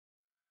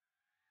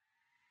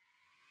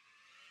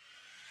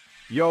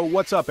Yo,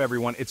 what's up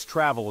everyone? It's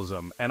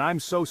TravelZm, and I'm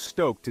so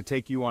stoked to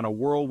take you on a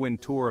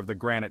whirlwind tour of the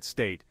Granite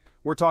State.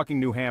 We're talking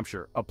New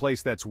Hampshire, a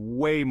place that's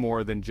way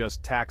more than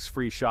just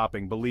tax-free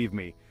shopping, believe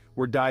me.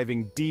 We're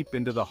diving deep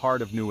into the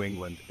heart of New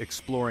England,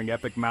 exploring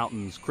epic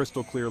mountains,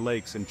 crystal-clear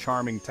lakes, and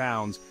charming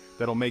towns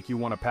that'll make you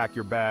want to pack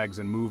your bags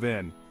and move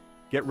in.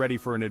 Get ready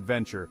for an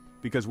adventure,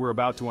 because we're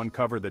about to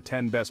uncover the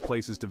 10 best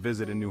places to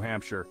visit in New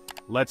Hampshire.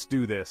 Let's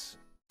do this!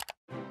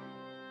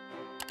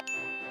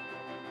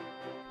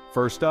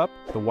 First up,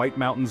 the White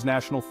Mountains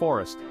National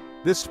Forest.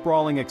 This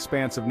sprawling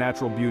expanse of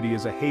natural beauty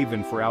is a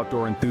haven for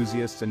outdoor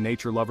enthusiasts and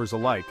nature lovers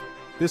alike.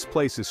 This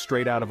place is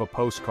straight out of a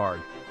postcard.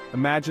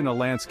 Imagine a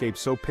landscape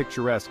so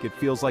picturesque it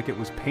feels like it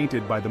was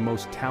painted by the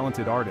most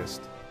talented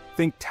artist.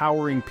 Think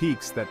towering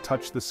peaks that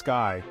touch the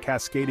sky,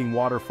 cascading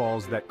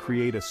waterfalls that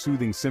create a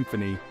soothing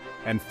symphony,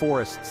 and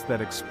forests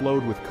that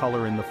explode with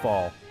color in the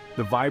fall.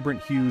 The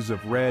vibrant hues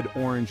of red,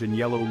 orange, and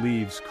yellow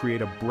leaves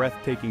create a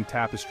breathtaking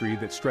tapestry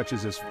that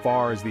stretches as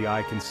far as the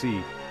eye can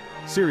see.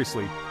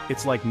 Seriously,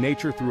 it's like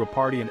nature threw a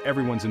party and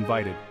everyone's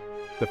invited.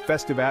 The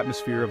festive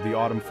atmosphere of the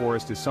autumn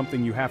forest is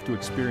something you have to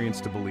experience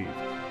to believe.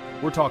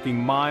 We're talking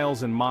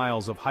miles and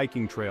miles of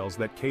hiking trails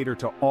that cater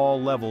to all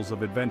levels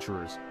of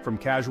adventurers, from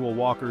casual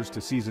walkers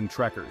to seasoned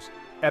trekkers.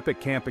 Epic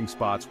camping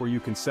spots where you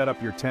can set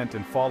up your tent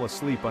and fall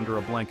asleep under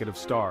a blanket of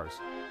stars.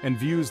 And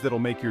views that'll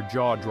make your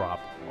jaw drop,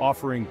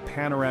 offering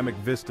panoramic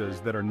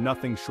vistas that are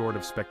nothing short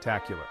of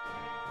spectacular.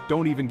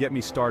 Don't even get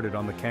me started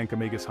on the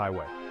Kankamigas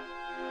Highway.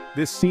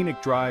 This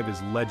scenic drive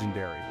is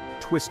legendary,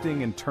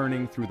 twisting and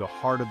turning through the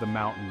heart of the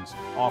mountains,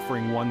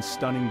 offering one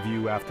stunning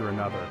view after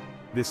another.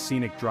 This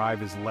scenic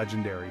drive is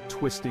legendary,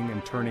 twisting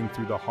and turning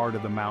through the heart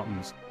of the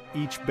mountains.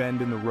 Each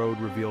bend in the road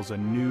reveals a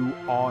new,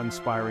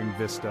 awe-inspiring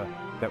vista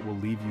that will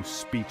leave you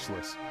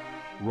speechless.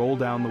 Roll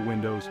down the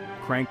windows,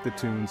 crank the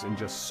tunes, and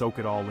just soak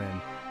it all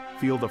in.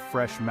 Feel the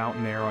fresh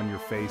mountain air on your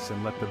face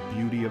and let the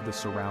beauty of the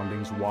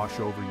surroundings wash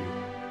over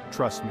you.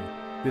 Trust me,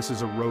 this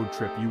is a road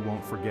trip you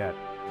won't forget.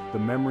 The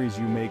memories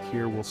you make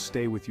here will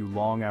stay with you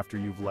long after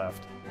you've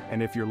left.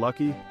 And if you're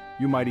lucky,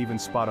 you might even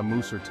spot a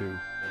moose or two.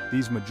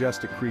 These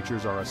majestic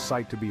creatures are a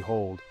sight to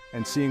behold,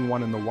 and seeing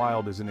one in the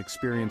wild is an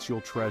experience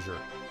you'll treasure.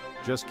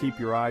 Just keep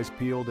your eyes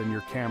peeled and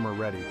your camera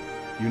ready.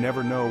 You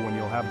never know when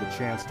you'll have the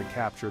chance to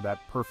capture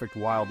that perfect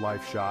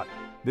wildlife shot.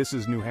 This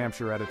is New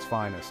Hampshire at its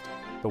finest.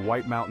 The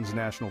White Mountains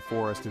National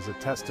Forest is a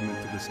testament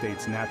to the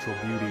state's natural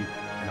beauty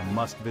and a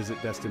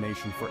must-visit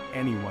destination for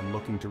anyone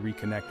looking to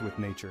reconnect with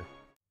nature.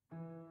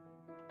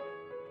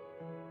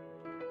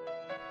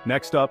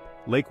 Next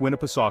up, Lake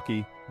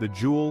Winnipesaukee, the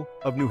jewel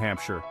of New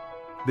Hampshire.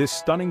 This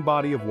stunning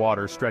body of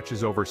water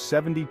stretches over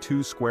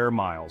 72 square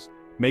miles,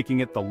 making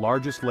it the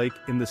largest lake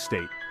in the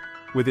state.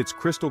 With its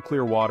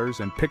crystal-clear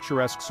waters and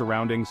picturesque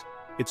surroundings,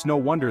 it's no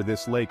wonder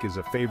this lake is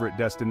a favorite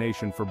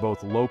destination for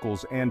both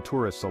locals and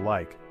tourists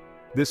alike.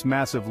 This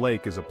massive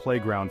lake is a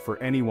playground for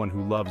anyone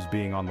who loves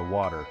being on the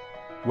water.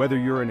 Whether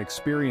you're an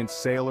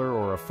experienced sailor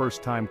or a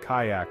first-time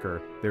kayaker,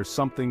 there's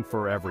something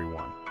for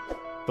everyone.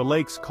 The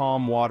lake's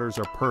calm waters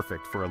are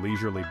perfect for a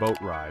leisurely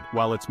boat ride,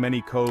 while its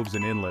many coves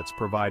and inlets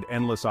provide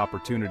endless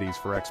opportunities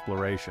for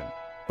exploration.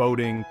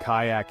 Boating,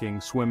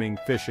 kayaking, swimming,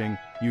 fishing,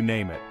 you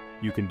name it,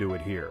 you can do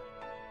it here.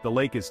 The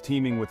lake is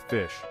teeming with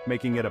fish,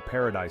 making it a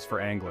paradise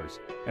for anglers.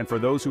 And for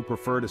those who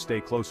prefer to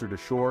stay closer to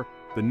shore,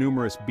 the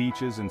numerous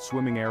beaches and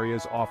swimming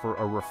areas offer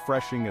a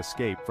refreshing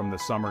escape from the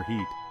summer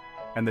heat.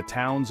 And the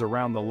towns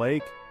around the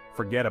lake?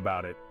 Forget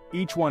about it.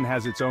 Each one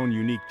has its own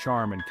unique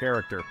charm and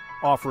character,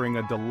 offering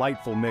a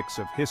delightful mix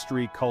of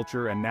history,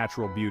 culture, and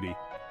natural beauty.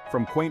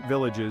 From quaint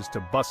villages to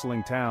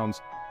bustling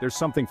towns, there's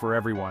something for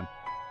everyone.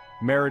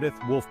 Meredith,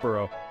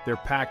 Wolfboro, they're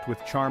packed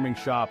with charming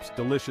shops,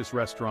 delicious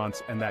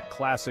restaurants, and that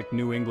classic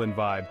New England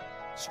vibe.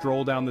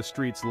 Stroll down the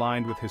streets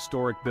lined with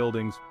historic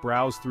buildings,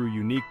 browse through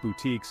unique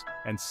boutiques,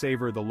 and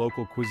savor the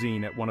local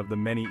cuisine at one of the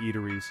many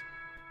eateries.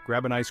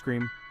 Grab an ice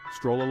cream,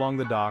 stroll along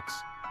the docks,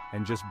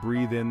 and just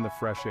breathe in the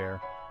fresh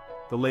air.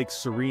 The lake's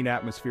serene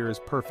atmosphere is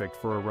perfect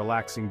for a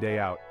relaxing day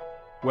out.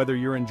 Whether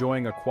you're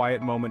enjoying a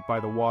quiet moment by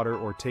the water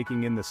or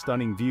taking in the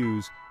stunning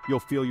views, you'll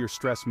feel your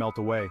stress melt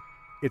away.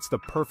 It's the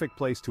perfect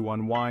place to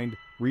unwind,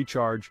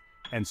 recharge,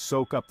 and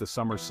soak up the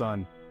summer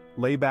sun.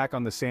 Lay back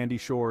on the sandy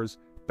shores,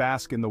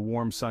 bask in the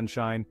warm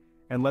sunshine,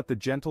 and let the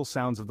gentle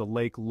sounds of the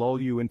lake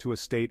lull you into a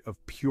state of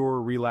pure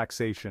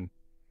relaxation.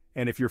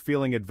 And if you're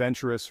feeling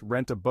adventurous,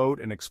 rent a boat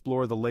and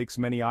explore the lake's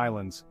many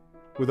islands.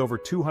 With over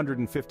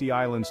 250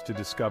 islands to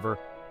discover,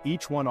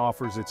 each one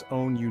offers its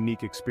own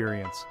unique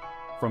experience.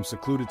 From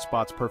secluded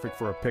spots perfect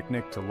for a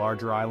picnic to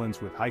larger islands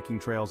with hiking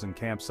trails and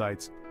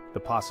campsites, the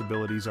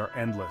possibilities are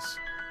endless.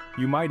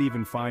 You might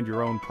even find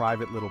your own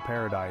private little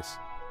paradise.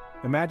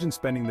 Imagine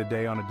spending the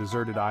day on a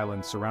deserted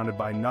island surrounded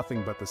by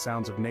nothing but the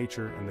sounds of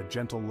nature and the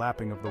gentle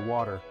lapping of the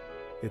water.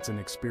 It's an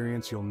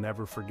experience you'll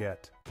never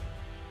forget.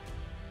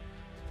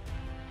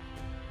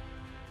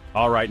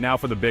 Alright, now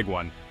for the big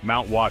one,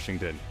 Mount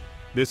Washington.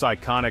 This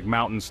iconic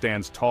mountain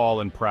stands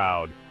tall and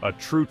proud, a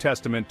true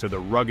testament to the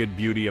rugged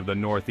beauty of the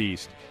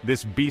Northeast.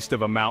 This beast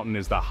of a mountain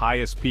is the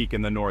highest peak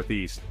in the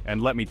Northeast,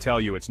 and let me tell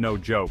you, it's no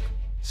joke.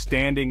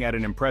 Standing at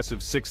an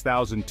impressive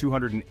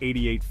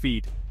 6,288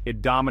 feet,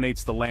 it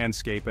dominates the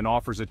landscape and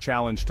offers a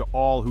challenge to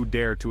all who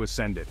dare to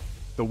ascend it.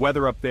 The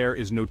weather up there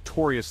is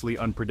notoriously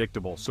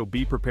unpredictable, so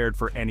be prepared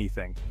for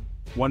anything.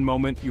 One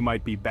moment you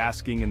might be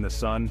basking in the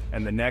sun,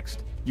 and the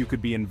next, you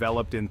could be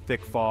enveloped in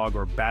thick fog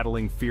or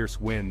battling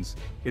fierce winds.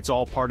 It's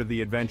all part of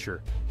the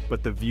adventure,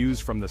 but the views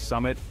from the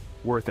summit,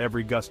 worth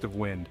every gust of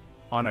wind.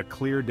 On a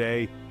clear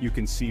day, you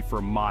can see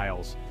for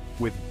miles,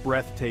 with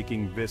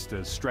breathtaking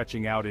vistas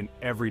stretching out in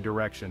every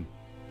direction.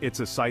 It's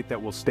a sight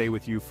that will stay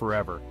with you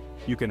forever.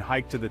 You can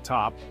hike to the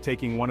top,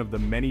 taking one of the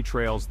many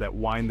trails that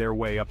wind their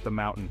way up the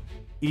mountain.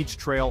 Each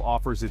trail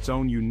offers its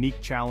own unique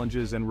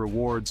challenges and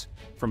rewards,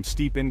 from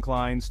steep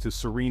inclines to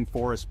serene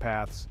forest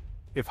paths.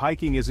 If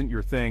hiking isn't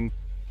your thing,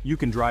 you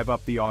can drive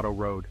up the auto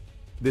road.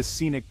 This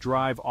scenic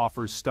drive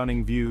offers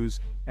stunning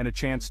views and a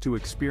chance to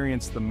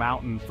experience the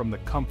mountain from the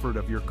comfort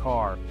of your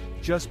car.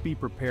 Just be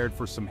prepared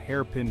for some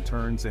hairpin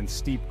turns and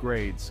steep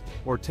grades,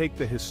 or take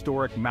the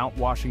historic Mount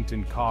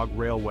Washington Cog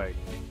Railway.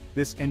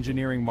 This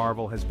engineering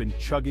marvel has been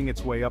chugging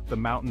its way up the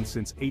mountain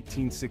since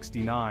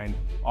 1869,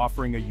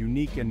 offering a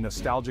unique and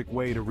nostalgic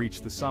way to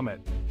reach the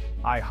summit.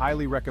 I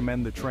highly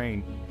recommend the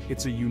train.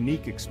 It's a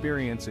unique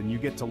experience and you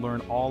get to learn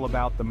all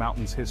about the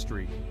mountain's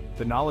history.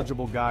 The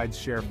knowledgeable guides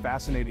share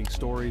fascinating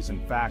stories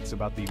and facts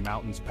about the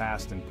mountain's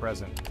past and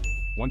present.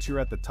 Once you're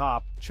at the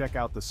top, check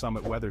out the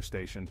summit weather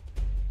station.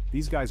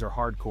 These guys are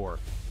hardcore.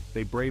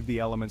 They brave the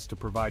elements to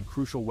provide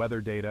crucial weather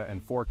data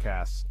and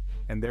forecasts,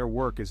 and their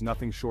work is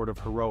nothing short of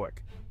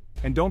heroic.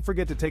 And don't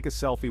forget to take a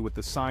selfie with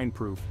the sign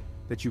proof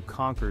that you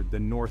conquered the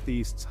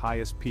Northeast's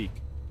highest peak.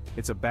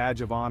 It's a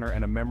badge of honor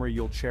and a memory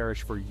you'll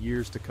cherish for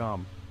years to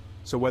come.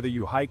 So whether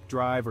you hike,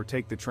 drive, or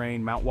take the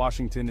train, Mount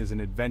Washington is an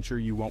adventure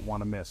you won't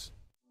want to miss.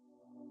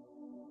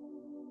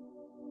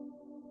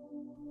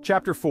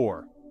 Chapter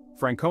 4.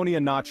 Franconia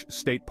Notch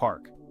State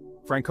Park.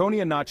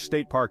 Franconia Notch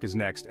State Park is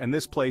next, and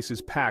this place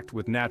is packed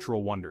with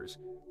natural wonders.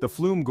 The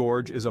Flume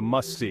Gorge is a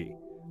must-see.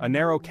 A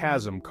narrow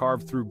chasm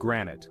carved through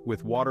granite,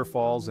 with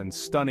waterfalls and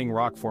stunning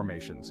rock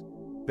formations.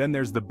 Then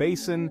there's the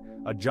Basin,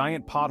 a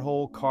giant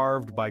pothole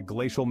carved by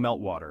glacial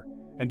meltwater.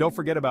 And don't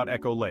forget about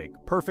Echo Lake,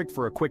 perfect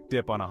for a quick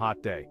dip on a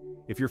hot day.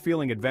 If you're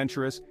feeling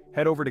adventurous,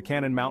 head over to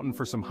Cannon Mountain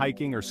for some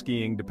hiking or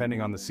skiing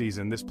depending on the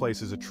season. This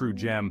place is a true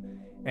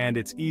gem, and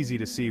it's easy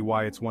to see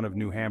why it's one of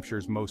New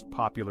Hampshire's most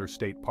popular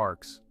state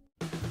parks.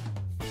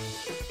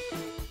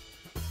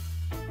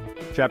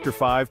 Chapter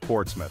 5,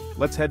 Portsmouth.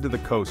 Let's head to the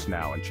coast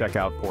now and check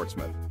out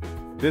Portsmouth.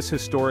 This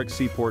historic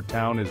seaport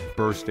town is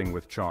bursting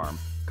with charm.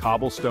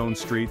 Cobblestone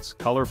streets,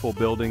 colorful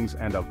buildings,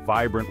 and a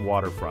vibrant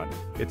waterfront.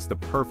 It's the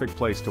perfect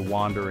place to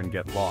wander and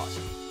get lost.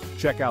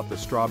 Check out the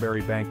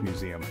Strawberry Bank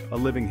Museum, a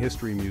living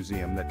history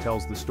museum that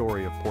tells the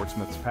story of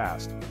Portsmouth's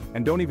past.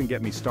 And don't even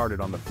get me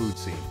started on the food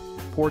scene.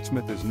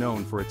 Portsmouth is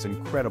known for its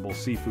incredible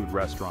seafood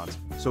restaurants,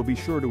 so be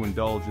sure to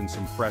indulge in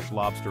some fresh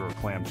lobster or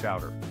clam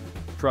chowder.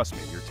 Trust me,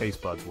 your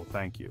taste buds will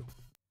thank you.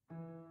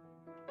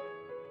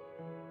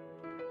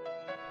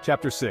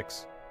 Chapter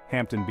 6.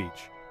 Hampton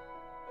Beach.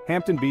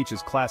 Hampton Beach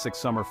is classic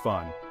summer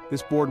fun.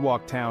 This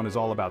boardwalk town is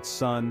all about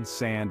sun,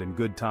 sand, and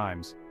good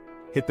times.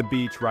 Hit the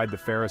beach, ride the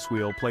Ferris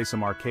wheel, play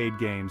some arcade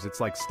games. It's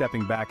like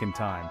stepping back in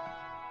time.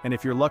 And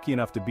if you're lucky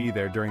enough to be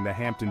there during the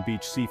Hampton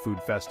Beach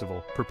Seafood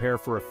Festival, prepare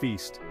for a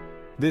feast.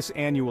 This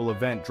annual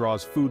event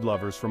draws food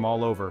lovers from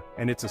all over,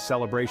 and it's a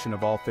celebration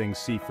of all things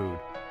seafood.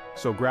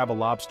 So grab a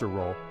lobster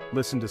roll,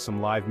 listen to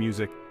some live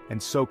music,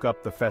 and soak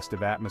up the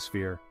festive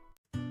atmosphere.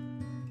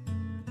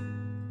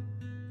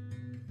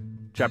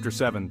 Chapter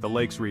 7, the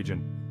Lakes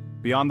Region.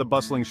 Beyond the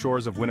bustling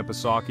shores of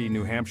Winnipesaukee,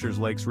 New Hampshire's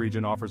Lakes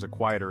Region offers a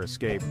quieter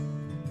escape.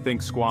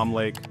 Think Squam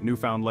Lake,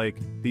 Newfound Lake.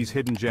 These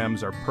hidden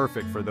gems are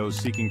perfect for those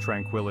seeking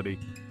tranquility.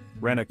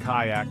 Rent a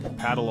kayak,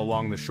 paddle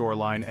along the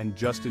shoreline, and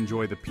just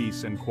enjoy the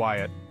peace and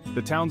quiet.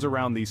 The towns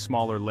around these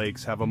smaller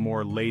lakes have a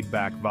more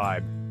laid-back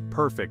vibe,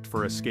 perfect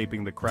for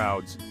escaping the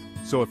crowds.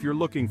 So if you're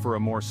looking for a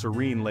more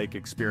serene lake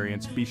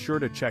experience, be sure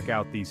to check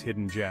out these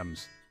hidden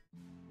gems.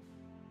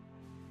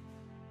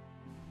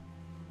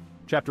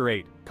 Chapter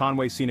 8,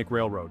 Conway Scenic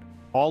Railroad.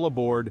 All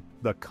aboard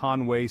the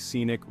Conway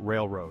Scenic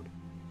Railroad.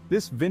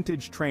 This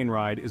vintage train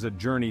ride is a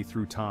journey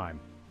through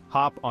time.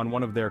 Hop on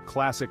one of their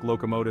classic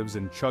locomotives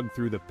and chug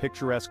through the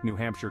picturesque New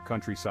Hampshire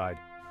countryside.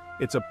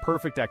 It's a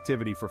perfect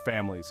activity for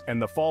families, and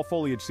the fall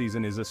foliage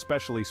season is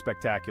especially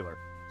spectacular.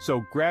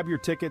 So grab your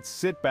tickets,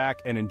 sit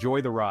back, and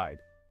enjoy the ride.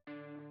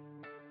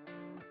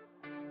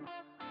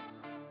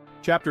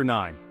 Chapter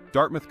 9,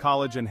 Dartmouth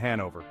College and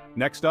Hanover.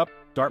 Next up,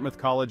 Dartmouth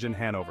College and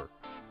Hanover.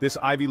 This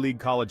Ivy League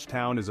college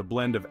town is a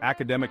blend of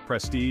academic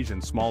prestige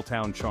and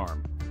small-town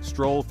charm.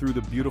 Stroll through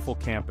the beautiful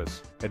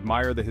campus,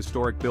 admire the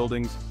historic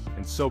buildings,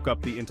 and soak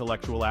up the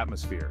intellectual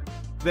atmosphere.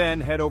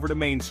 Then head over to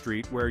Main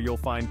Street, where you'll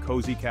find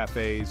cozy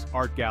cafes,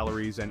 art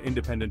galleries, and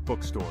independent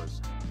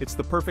bookstores. It's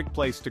the perfect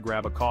place to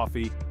grab a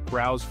coffee,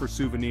 browse for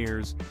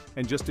souvenirs,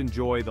 and just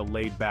enjoy the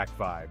laid-back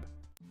vibe.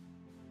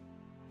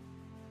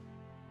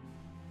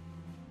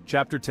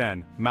 Chapter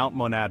 10, Mount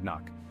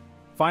Monadnock.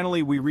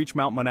 Finally, we reach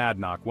Mount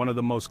Monadnock, one of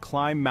the most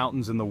climbed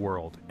mountains in the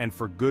world, and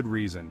for good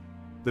reason.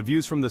 The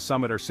views from the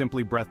summit are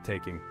simply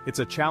breathtaking. It's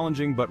a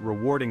challenging but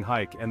rewarding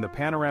hike, and the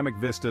panoramic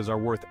vistas are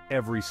worth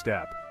every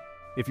step.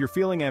 If you're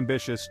feeling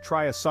ambitious,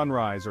 try a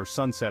sunrise or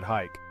sunset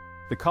hike.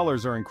 The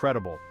colors are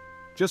incredible.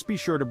 Just be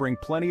sure to bring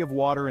plenty of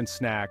water and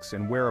snacks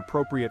and wear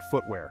appropriate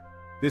footwear.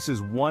 This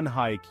is one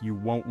hike you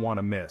won't want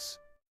to miss.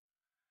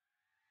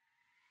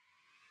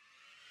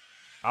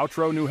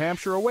 Outro New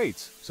Hampshire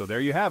awaits, so there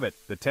you have it,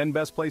 the 10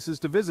 best places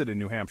to visit in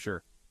New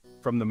Hampshire.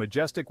 From the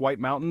majestic White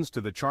Mountains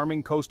to the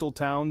charming coastal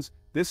towns,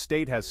 this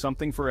state has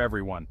something for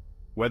everyone.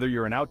 Whether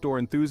you're an outdoor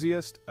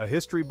enthusiast, a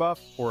history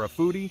buff, or a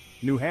foodie,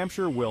 New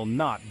Hampshire will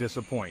not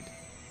disappoint.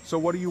 So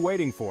what are you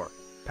waiting for?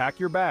 Pack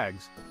your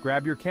bags,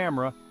 grab your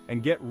camera,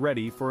 and get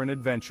ready for an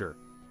adventure.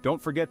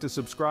 Don't forget to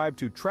subscribe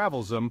to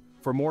TravelZm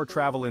for more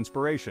travel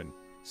inspiration.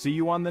 See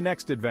you on the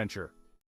next adventure.